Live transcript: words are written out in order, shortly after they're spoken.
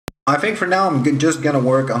I think for now I'm just gonna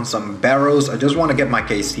work on some barrows. I just want to get my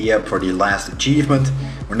KC up for the last achievement.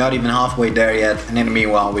 We're not even halfway there yet, and in the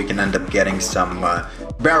meanwhile we can end up getting some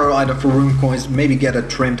barrow either for rune coins, maybe get a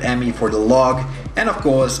trimmed Emmy for the log, and of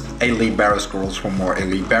course elite barrow scrolls for more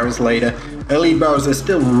elite barrows later. Elite barrows is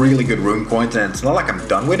still really good rune coins, and it's not like I'm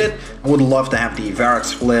done with it. I would love to have the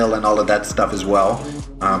Varrock's flail and all of that stuff as well.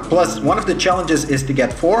 Plus, one of the challenges is to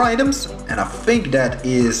get 4 items, and I think that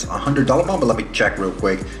is $100 bomb, but let me check real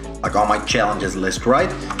quick. Like on my challenges list,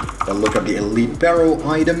 right? I'll look up the elite barrow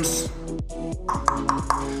items.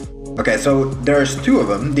 Okay, so there's 2 of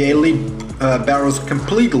them. The elite barrow's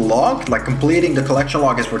complete log, like completing the collection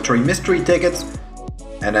log, is for 3 mystery tickets.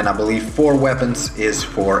 And then I believe 4 weapons is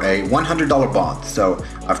for a $100 bond. So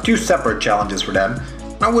I have 2 separate challenges for them.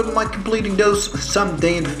 I wouldn't mind completing those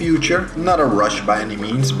someday in the future. Not a rush by any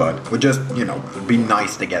means, but would just, you know, it'd be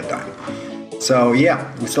nice to get done. So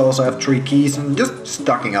yeah, we still also have 3 keys, and just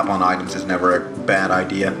stocking up on items is never a bad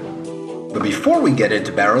idea. But before we get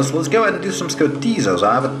into barrows, let's go ahead and do some scotizos.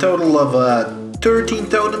 I have a total of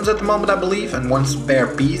 13 totems at the moment, I believe, and 1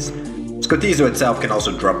 spare piece. Scotizo itself can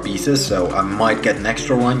also drop pieces, so I might get an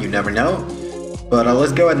extra one, you never know. But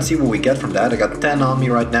let's go ahead and see what we get from that. I got 10 on me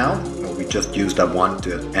right now. Well, we just used that 1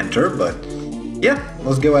 to enter, but yeah,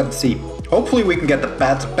 let's go ahead and see. Hopefully we can get the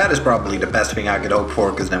pet. Pet is probably the best thing I could hope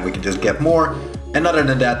for, because then we can just get more. And other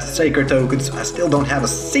than that, sacred tokens, I still don't have a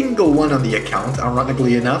single one on the account,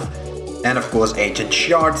 ironically enough. And of course ancient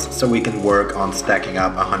shards, so we can work on stacking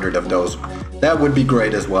up 100 of those. That would be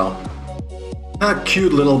great as well. A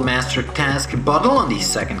cute little master task bottle on the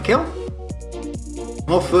 2nd kill.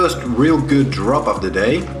 Well, first real good drop of the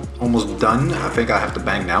day. Almost done, I think I have to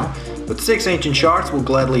bang now. But 6 ancient shards, will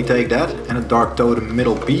gladly take that. And a dark totem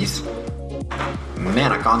middle piece.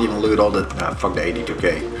 Man, I can't even loot all the... fuck the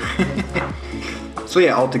 82k. So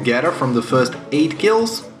yeah, altogether from the first 8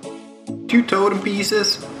 kills, 2 totem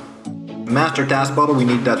pieces, master task bottle, we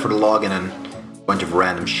need that for the log, and then a bunch of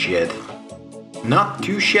random shit. Not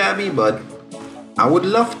too shabby, but I would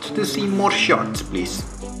love to see more shards, please.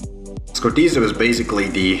 Scortizo is basically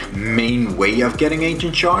the main way of getting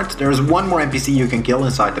ancient shards. There's 1 more NPC you can kill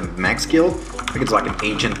inside the max kill. I think it's like an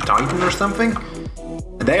ancient titan or something.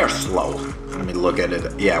 They are slow. Let me look at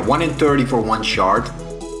it. Yeah, 1 in 30 for 1 shard.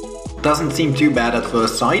 Doesn't seem too bad at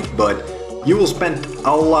first sight, but you will spend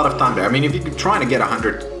a lot of time there. I mean, if you're trying to get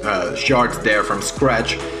 100 shards there from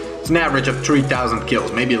scratch, it's an average of 3,000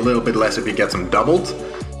 kills. Maybe a little bit less if you get some doubled.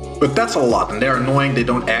 But that's a lot, and they're annoying. They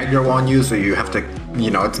don't aggro on you, so you have to,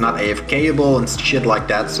 you know, it's not AFKable and shit like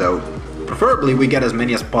that. So preferably we get as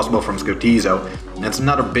many as possible from Scotizo. That's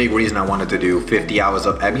another big reason I wanted to do 50 hours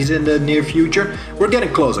of Abbeys in the near future. We're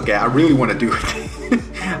getting close, okay? I really want to do it.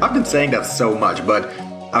 I've been saying that so much, but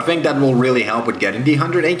I think that will really help with getting the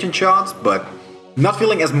 100 ancient shards, but not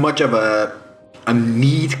feeling as much of a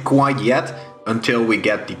need quite yet until we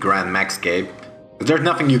get the Grand Max Cape. There's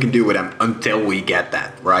nothing you can do with them until we get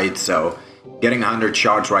that, right? So getting 100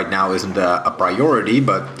 shards right now isn't a priority,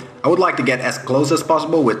 but I would like to get as close as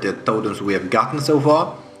possible with the totems we have gotten so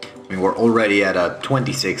far. I mean, we're already at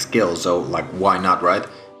 26 kills, so like, why not, right?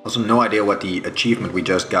 Also, no idea what the achievement we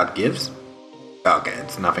just got gives. Okay,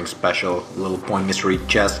 it's nothing special, little point mystery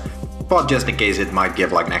chest. Thought just in case it might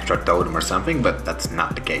give like an extra totem or something, but that's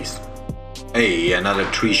not the case. Hey, another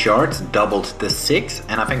 3 shards, doubled the 6,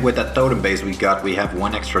 and I think with that totem base we got, we have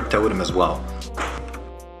 1 extra totem as well.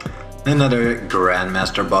 Another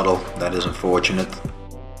Grandmaster bottle, that is unfortunate.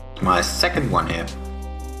 My 2nd one here.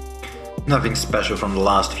 Nothing special from the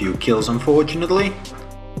last few kills, unfortunately.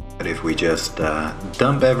 But if we just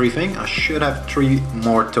dump everything, I should have 3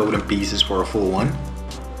 more totem pieces for a full one.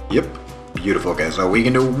 Yep, beautiful. Okay, so we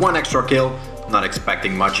can do 1 extra kill. Not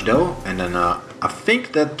expecting much though. And then I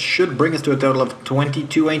think that should bring us to a total of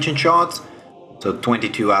 22 ancient shards. So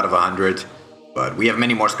 22 out of 100. But we have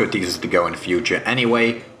many more Scotizos to go in the future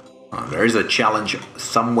anyway. There is a challenge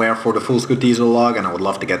somewhere for the full Scotizo log, and I would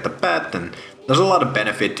love to get the pet, and there's a lot of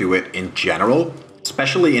benefit to it in general,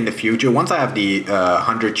 especially in the future. Once I have the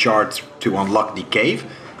 100 shards to unlock the cave,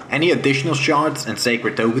 any additional shards and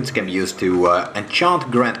sacred tokens can be used to enchant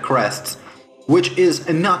Grand Crests, which is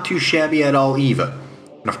not too shabby at all either.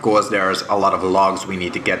 And of course there's a lot of logs we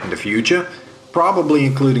need to get in the future, probably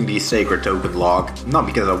including the sacred token log, not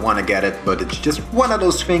because I want to get it, but it's just one of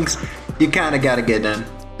those things you kinda gotta get in.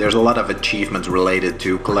 There's a lot of achievements related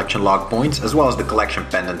to collection log points, as well as the collection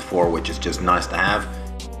pendant 4, which is just nice to have.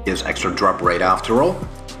 Gives extra drop rate after all.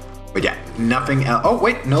 But yeah, nothing else. Oh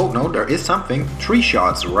wait, no, there is something. 3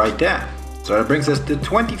 shards right there. So that brings us to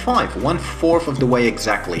 25, 1/4 of the way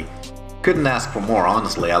exactly. Couldn't ask for more,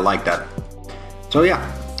 honestly, I like that. So yeah,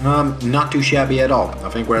 Not too shabby at all. I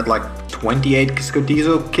think we're at like 28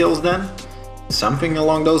 Scotizo kills then. Something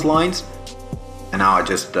along those lines. And now I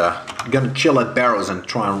just gonna chill at barrows and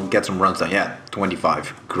try and get some runs done. Yeah,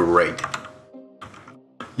 25. Great.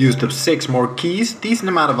 Used up 6 more keys. Decent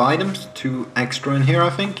amount of items. 2 extra in here, I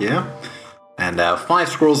think. Yeah. And 5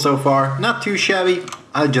 scrolls so far. Not too shabby.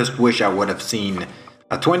 I just wish I would have seen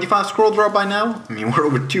a 25 scroll drop by now. I mean, we're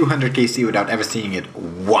over 200 KC without ever seeing it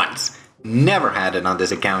once. Never had it on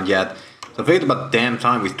this account yet. So I think it's about damn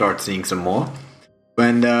time we start seeing some more.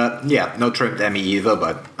 And yeah, no trimmed ME either,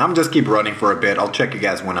 but I'm just keep running for a bit. I'll check you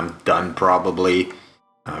guys when I'm done probably.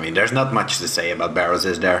 I mean, there's not much to say about barrows,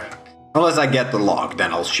 is there? Unless I get the log,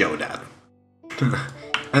 then I'll show that.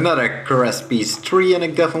 Another crest piece 3 and a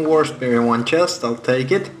Guffin War Spear in 1 chest, I'll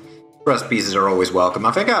take it. Crest pieces are always welcome.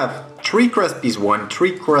 I think I have 3 crest piece 1,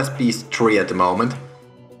 3 crest piece 3 at the moment.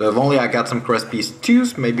 So if only I got some crest piece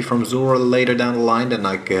 2s, maybe from Zora later down the line, then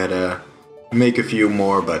I could make a few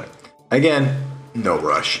more, but again, no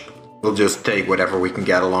rush. We'll just take whatever we can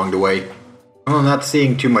get along the way. I'm not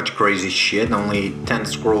seeing too much crazy shit, only 10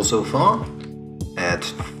 scrolls so far. At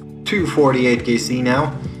 248 KC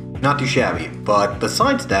now. Not too shabby, but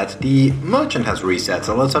besides that, the merchant has reset,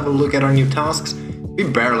 so let's have a look at our new tasks. We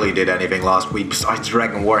barely did anything last week besides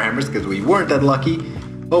Dragon Warhammers, because we weren't that lucky.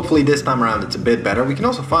 Hopefully this time around it's a bit better. We can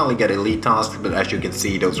also finally get elite tasks, but as you can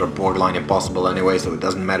see, those are borderline impossible anyway, so it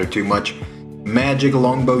doesn't matter too much. Magic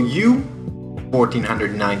Longbow U,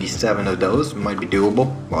 1497 of those, might be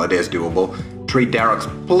doable. Well, it is doable. 3 Darrock's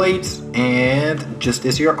plates, and just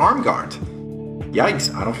this here arm guard.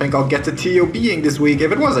 Yikes, I don't think I'll get to TOBing this week.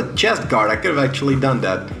 If it was a chest guard, I could have actually done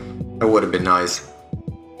that. That would have been nice.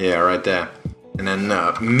 Yeah, right there. And then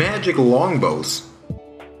magic longbows.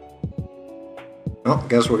 Well,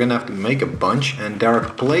 guess we're gonna have to make a bunch. And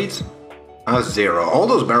Darrock plates, 0. All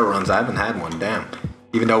those barrel runs, I haven't had one, damn.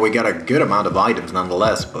 Even though we got a good amount of items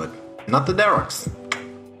nonetheless, but not the Darrocks.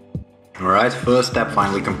 Alright, first step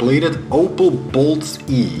finally completed. Opal Bolts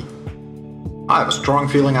E. I have a strong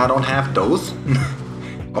feeling I don't have those.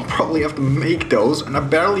 I'll probably have to make those, and I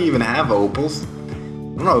barely even have opals. I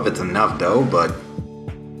don't know if it's enough though, but...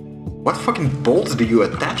 what fucking bolts do you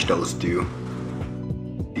attach those to?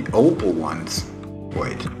 The opal ones.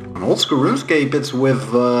 Wait, on old school RuneScape it's with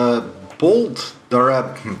bolt,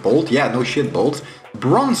 or bolt? Yeah, no shit, bolts.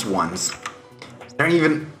 Bronze ones. Is there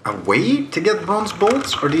even a way to get bronze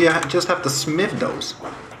bolts, or do you just have to smith those?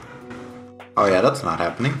 Oh yeah, that's not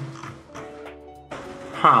happening.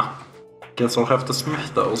 Huh. Guess I'll have to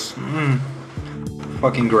smith those.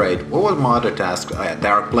 Fucking great. What was my other task? Oh yeah,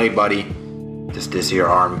 Darrock Blade Buddy. Just this here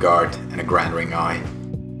arm guard and a Grand Ring Eye.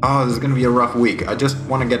 Oh, this is gonna be a rough week. I just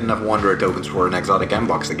want to get enough Wanderer tokens for an exotic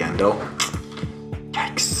mbox again though.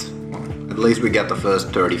 Yikes. Well, at least we get the first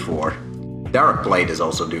 34. Darrock Blade is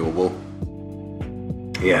also doable.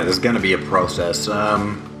 Yeah, this is gonna be a process.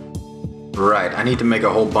 Right, I need to make a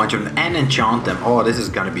whole bunch of them and enchant them. Oh, this is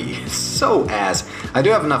gonna be so ass. I do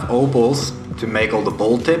have enough opals to make all the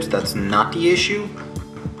bolt tips, that's not the issue.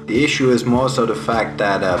 The issue is more so the fact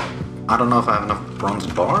that, I don't know if I have enough bronze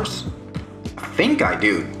bars. I think I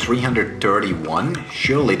do, 331,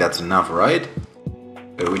 surely that's enough, right?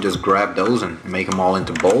 So we just grab those and make them all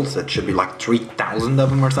into bolts, that should be like 3,000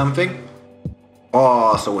 of them or something.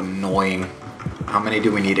 Oh, so annoying. How many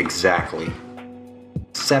do we need exactly?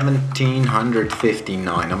 1759.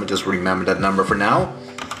 I'm gonna just remember that number for now.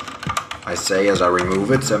 I say as I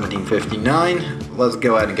remove it, 1759. Let's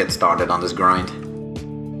go ahead and get started on this grind.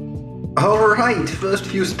 Alright, first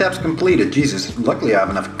few steps completed. Jesus, luckily I have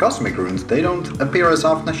enough cosmic runes. They don't appear as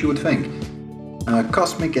often as you would think.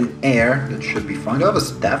 Cosmic and air, that should be fine. Do I have a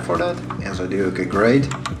staff for that? Yes, I do. Okay,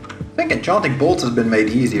 great. I think enchanting bolts has been made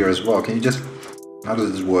easier as well. Can you just... how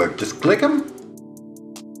does this work? Just click them?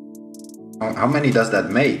 How many does that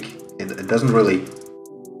make? It doesn't really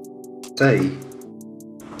say.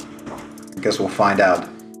 I guess we'll find out.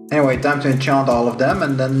 Anyway, time to enchant all of them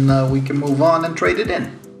and then we can move on and trade it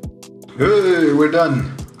in. Hey, we're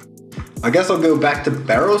done. I guess I'll go back to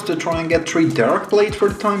barrows to try and get 3 Darrock Blades for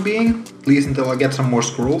the time being. At least until I get some more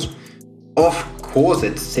scrolls. Of course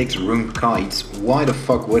it's 6 rune kites. Why the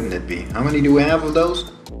fuck wouldn't it be? How many do we have of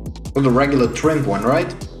those? Well, the regular trimmed one,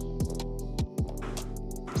 right?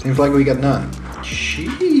 Seems like we got none.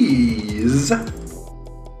 Jeez.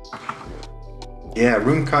 Yeah,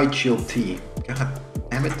 Rune Kite Shield T. God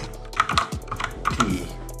damn it. T.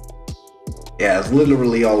 Yeah, it's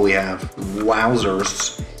literally all we have.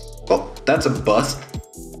 Wowzers. Well, that's a bust.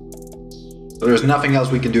 So there's nothing else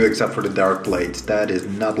we can do except for the Darrock Blades. That is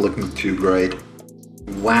not looking too great.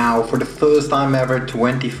 Wow, for the first time ever,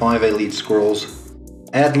 25 elite scrolls.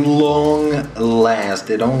 At long last,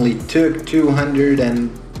 it only took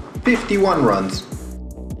 251 runs.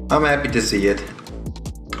 I'm happy to see it.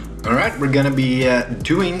 Alright, we're gonna be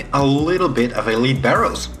doing a little bit of elite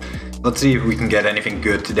barrows. Let's see if we can get anything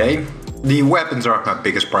good today. The weapons are my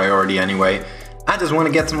biggest priority anyway. I just want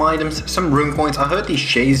to get some items, some rune coins. I heard the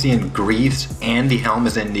HCIM Greaves and the helm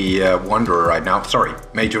is in the Wanderer right now. Sorry,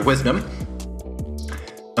 Major Wisdom.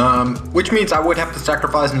 Which means I would have to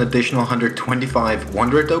sacrifice an additional 125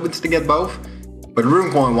 Wanderer tokens to get both. But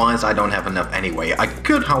rune coin wise, I don't have enough anyway. I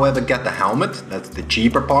could, however, get the helmet. That's the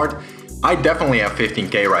cheaper part. I definitely have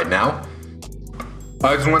 15k right now.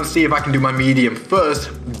 I just want to see if I can do my medium first,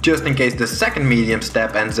 just in case the second medium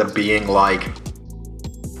step ends up being like,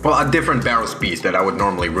 well, a different barrel speed that I would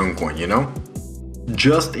normally rune coin, you know?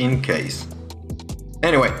 Just in case.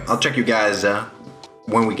 Anyway, I'll check you guys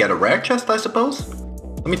when we get a rare chest, I suppose.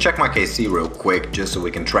 Let me check my KC real quick, just so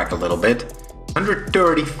we can track a little bit.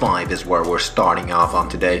 135 is where we're starting off on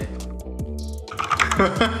today.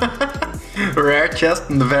 Rare chest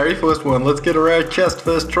in the very first one. Let's get a rare chest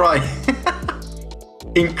first try.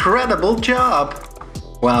 Incredible job.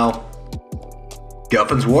 Well,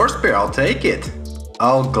 Guffin's War Spear, I'll take it.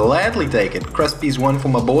 I'll gladly take it. Crespi's one for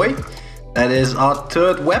my boy. That is our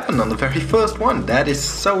third weapon on the very first one. That is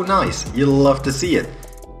so nice. You'll love to see it.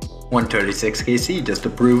 136 KC just to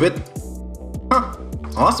prove it. Huh.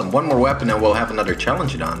 Awesome. One more weapon and we'll have another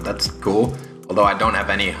challenge done. That's cool. Although I don't have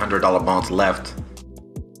any $100 bonds left.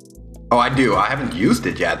 Oh, I do. I haven't used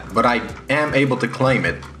it yet, but I am able to claim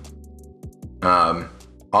it.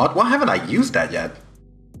 Odd. Why haven't I used that yet?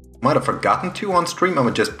 Might have forgotten to on stream. I'm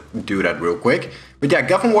gonna just do that real quick. But yeah,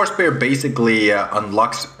 Guffin War Spear basically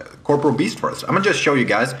unlocks Corporal Beast for us. I'm gonna just show you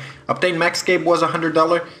guys. Obtain Maxscape was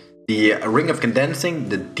 $100. The Ring of Condensing,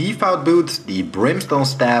 the Default Boots, the Brimstone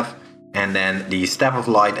Staff, and then the Staff of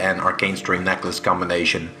Light and Arcane Stream Necklace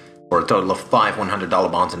combination for a total of 5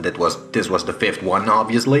 $100 bonds. And this was the fifth one,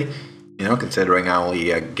 obviously. You know, considering I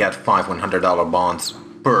only get 5 $100 bonds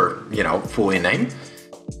per, you know, full in-name.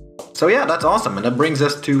 So yeah, that's awesome, and that brings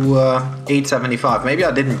us to 875. Maybe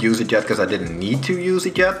I didn't use it yet because I didn't need to use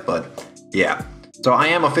it yet, but yeah. So I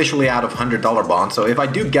am officially out of $100 bonds, so if I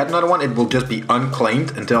do get another one, it will just be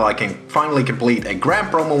unclaimed until I can finally complete a Grand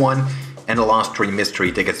Promo one and the last 3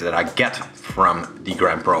 mystery tickets that I get from the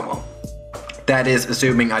Grand Promo. That is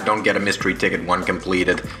assuming I don't get a mystery ticket one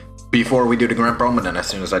completed before we do the Grand Promo, then as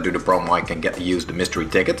soon as I do the promo I can use the mystery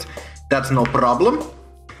tickets. That's no problem.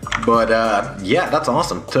 But yeah, that's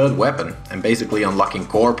awesome. Third weapon and basically unlocking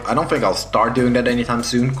Corp. I don't think I'll start doing that anytime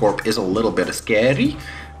soon. Corp is a little bit scary,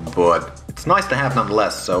 but it's nice to have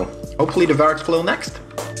nonetheless. So hopefully the Varix Flow next.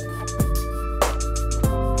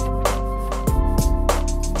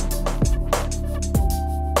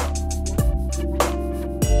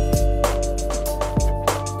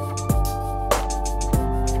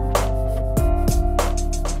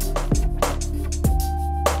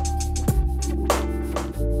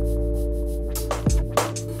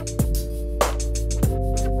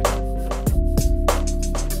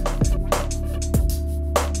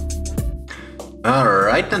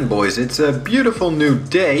 Alright then boys, it's a beautiful new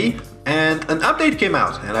day and an update came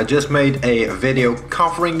out and I just made a video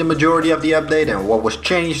covering the majority of the update and what was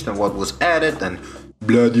changed and what was added and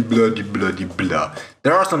bloody blah.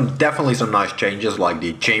 There are definitely some nice changes like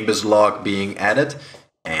the Chambers log being added,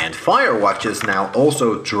 and Firewatches now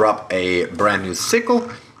also drop a brand new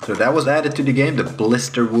sickle, so that was added to the game, the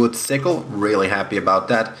Blisterwood sickle. Really happy about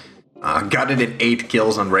that. Got it in 8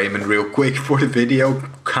 kills on Raymond real quick for the video,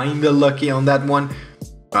 kinda lucky on that one.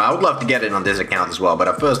 I would love to get it on this account as well, but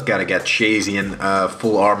I first gotta get HCIM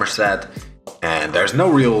full armor set, and there's no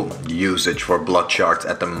real usage for blood shards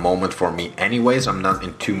at the moment for me anyways. I'm not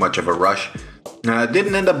in too much of a rush. I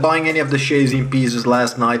didn't end up buying any of the HCIM pieces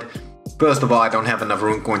last night. First of all, I don't have enough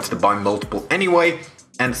rune coins to buy multiple anyway,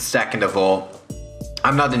 and second of all,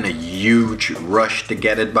 I'm not in a huge rush to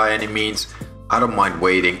get it by any means. I don't mind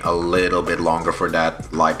waiting a little bit longer for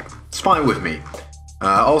that, like, it's fine with me.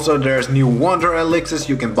 Also, there's new Wanderer elixirs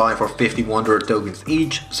you can buy for 50 Wanderer tokens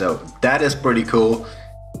each, so that is pretty cool.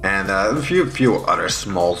 And a few other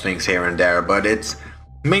small things here and there, but it's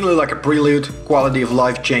mainly like a prelude, quality of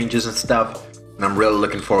life changes and stuff. And I'm really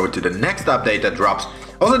looking forward to the next update that drops.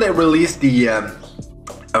 Also, they released the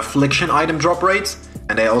affliction item drop rates,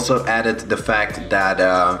 and they also added the fact that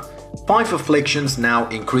 5 afflictions now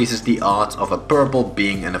increases the odds of a purple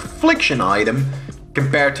being an affliction item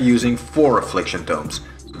compared to using 4 affliction tomes.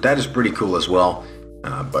 So that is pretty cool as well.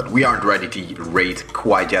 But we aren't ready to raid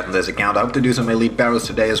quite yet on this account. I hope to do some elite barrels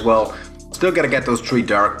today as well. Still gotta get those 3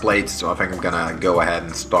 dark plates, so I think I'm gonna go ahead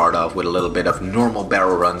and start off with a little bit of normal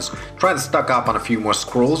barrel runs. Try to stock up on a few more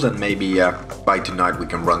scrolls, and maybe by tonight we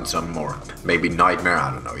can run some more. Maybe Nightmare,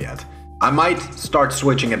 I don't know yet. I might start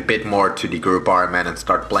switching a bit more to the group Ironman and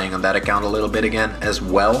start playing on that account a little bit again as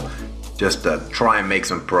well. Just to try and make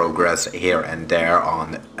some progress here and there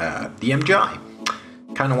on the MGI.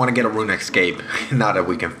 Kinda wanna get a RuneX escape now that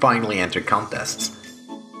we can finally enter contests.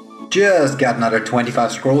 Just got another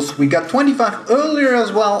 25 scrolls. We got 25 earlier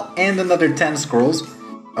as well, and another 10 scrolls.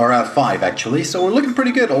 Or 5 actually, so we're looking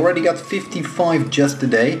pretty good. Already got 55 just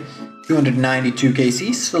today. 292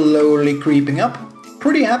 KC, slowly creeping up.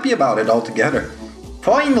 Pretty happy about it altogether.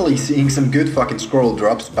 Finally seeing some good fucking scroll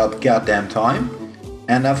drops, about goddamn time.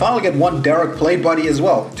 And I finally get 1 Derek plate buddy as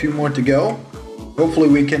well. 2 more to go. Hopefully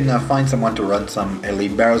we can find someone to run some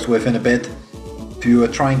elite barrels with in a bit. To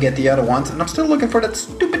try and get the other ones. And I'm still looking for that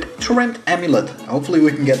stupid Trent amulet. Hopefully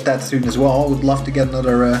we can get that soon as well. I would love to get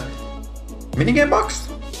another minigame box.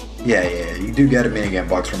 Yeah, you do get a minigame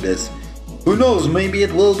box from this. Who knows, maybe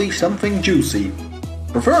it will be something juicy.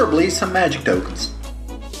 Preferably some magic tokens.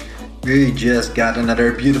 We just got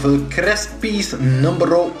another beautiful crest piece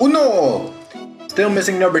numero uno. Still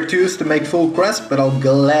missing number 2s to make full crest, but I'll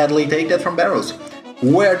gladly take that from barrels.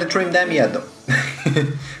 Where the trim demi at though?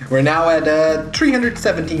 We're now at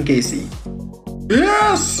 317 KC.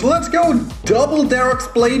 Yes, let's go! Double Derek's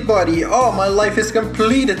plate buddy. Oh, my life is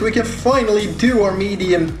completed. We can finally do our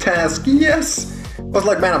medium task. Yes! I was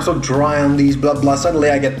like, man, I'm so dry on these, blah blah. Suddenly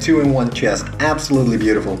I get 2 in 1 chest. Absolutely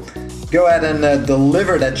beautiful. Go ahead and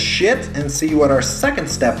deliver that shit and see what our second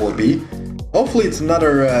step will be. Hopefully it's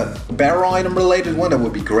another barrel item related one. That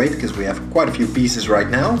would be great because we have quite a few pieces right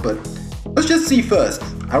now, but let's just see first.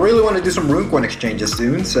 I really want to do some RuneCoin exchanges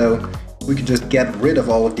soon, so we can just get rid of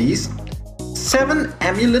all of these. 7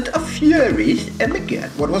 Amulet of Furies. Oh my god,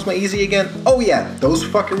 what was my easy again? Oh yeah, those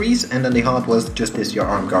fuckeries, and then the hard was just this your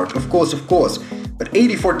arm guard. Of course. But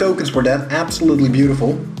 84 tokens for that, absolutely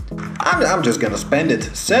beautiful. I'm just gonna spend it.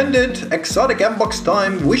 Send it, exotic mbox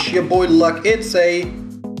time, wish your boy luck. It's a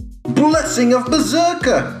Blessing of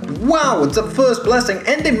Berserker. Wow, it's a first blessing,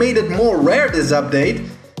 and they made it more rare this update.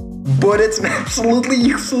 But it's an absolutely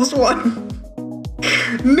useless one.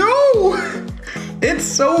 No! It's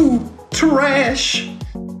so trash.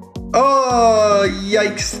 Oh,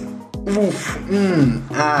 yikes. Oof.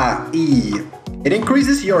 It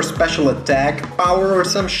increases your special attack power or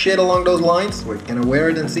some shit along those lines. We're gonna wear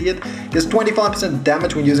it and see it. Gets 25%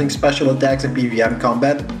 damage when using special attacks in PvM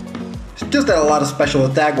combat. It's just that a lot of special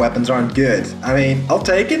attack weapons aren't good. I mean, I'll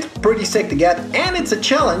take it. Pretty sick to get. And it's a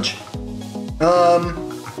challenge.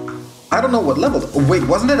 I don't know what level. Oh, wait,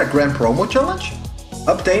 wasn't it a grand promo challenge?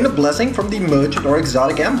 Obtain a blessing from the merchant or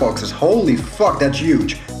exotic mboxes. Holy fuck, that's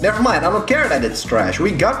huge. Never mind, I don't care that it's trash.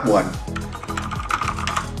 We got one.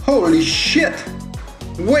 Holy shit.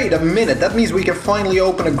 Wait a minute, that means we can finally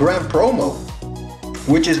open a grand promo.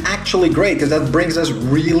 Which is actually great, because that brings us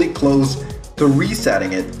really close to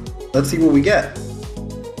resetting it. Let's see what we get.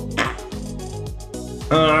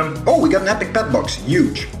 Oh, we got an epic pet box.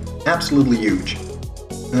 Huge. Absolutely huge.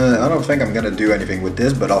 I don't think I'm gonna do anything with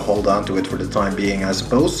this, but I'll hold on to it for the time being, I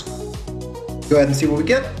suppose. Go ahead and see what we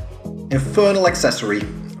get. Infernal accessory.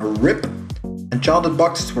 A rip. Enchanted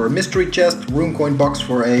box for a mystery chest. RuneCoin box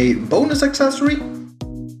for a bonus accessory.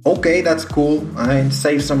 Okay, that's cool. I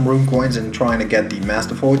save some RuneCoins and trying to get the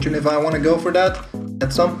Master Fortune if I want to go for that.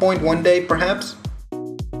 At some point, one day, perhaps.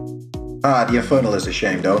 Ah, the Infernal is a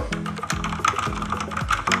shame, though.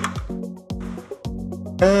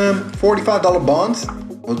 $45 bonds.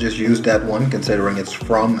 We'll just use that one, considering it's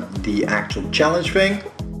from the actual challenge thing.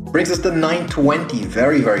 Brings us to 920,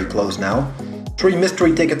 very, very close now. 3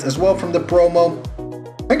 mystery tickets as well from the promo.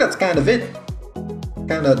 I think that's kind of it.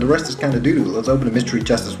 The rest is kind of doo-doo. Let's open a mystery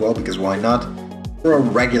chest as well, because why not? For a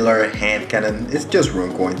regular hand cannon, it's just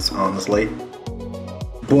rune coins, honestly.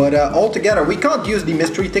 But altogether, we can't use the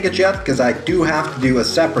mystery tickets yet, because I do have to do a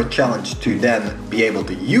separate challenge to then be able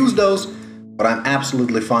to use those. But I'm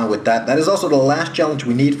absolutely fine with that. That is also the last challenge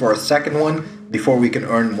we need for a second one, before we can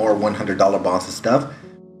earn more $100 bonds and stuff.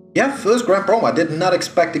 Yeah, first Grand Promo. I did not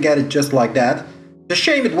expect to get it just like that. It's a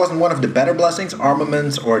shame it wasn't one of the better blessings.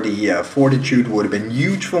 Armaments or the Fortitude would have been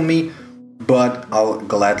huge for me, but I'll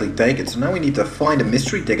gladly take it. So now we need to find a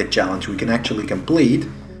mystery ticket challenge we can actually complete.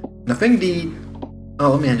 And I think the...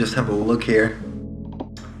 Oh, let me just have a look here.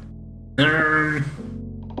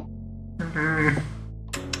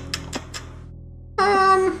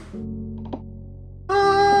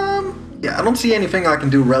 Yeah, I don't see anything I can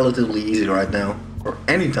do relatively easy right now. Or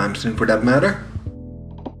anytime soon, for that matter.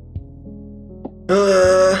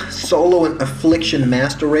 Solo and Affliction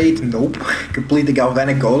Master Raid, nope. Complete the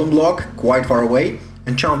Galvanic Golem block, quite far away.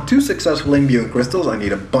 Enchant 2 successful imbuing crystals, I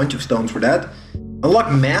need a bunch of stones for that.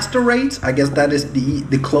 Unlock Master Raids, I guess that is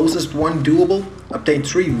the closest one doable. Obtain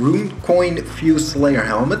 3 Rune Coin Fused Slayer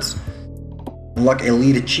helmets. Unlock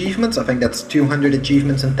Elite Achievements, I think that's 200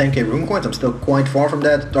 achievements and 10k Rune Coins, I'm still quite far from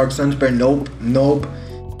that. Dark Sunspear, nope, nope.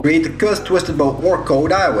 Create the Cursed Twisted Bow or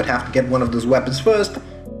Coda, I would have to get one of those weapons first.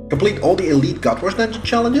 Complete all the Elite Godwars Dungeon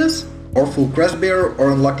challenges, or Full Crest Bearer,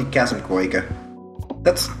 or unlock the Chasm Quaker.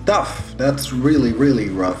 That's tough, that's really, really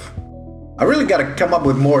rough. I really gotta come up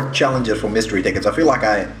with more challenges for mystery tickets. I feel like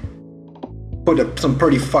I put some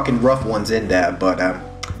pretty fucking rough ones in there, but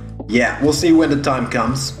yeah, we'll see when the time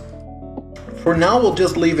comes. For now, we'll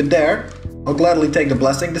just leave it there. I'll gladly take the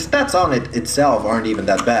blessing. The stats on it itself aren't even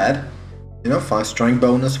that bad. You know, 5 strength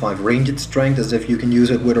bonus, 5 ranged strength, as if you can use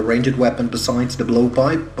it with a ranged weapon besides the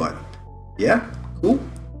blowpipe, but yeah, cool,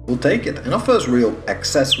 we'll take it. And our first real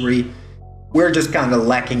accessory, we're just kinda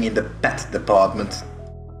lacking in the pet department.